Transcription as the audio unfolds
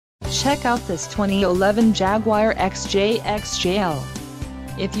Check out this 2011 Jaguar XJ/XJL.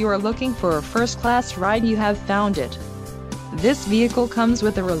 If you are looking for a first-class ride, you have found it. This vehicle comes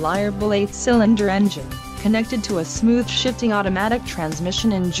with a reliable 8-cylinder engine, connected to a smooth shifting automatic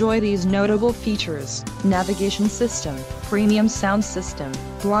transmission. Enjoy these notable features: navigation system, premium sound system,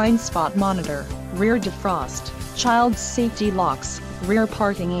 blind spot monitor, rear defrost, child safety locks, rear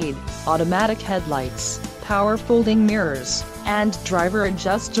parking aid, automatic headlights, power folding mirrors, and driver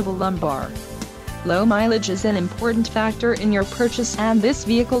adjustable lumbar. Low mileage is an important factor in your purchase, and this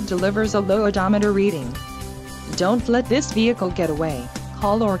vehicle delivers a low odometer reading. Don't let this vehicle get away.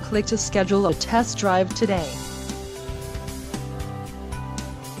 Call or click to schedule a test drive today.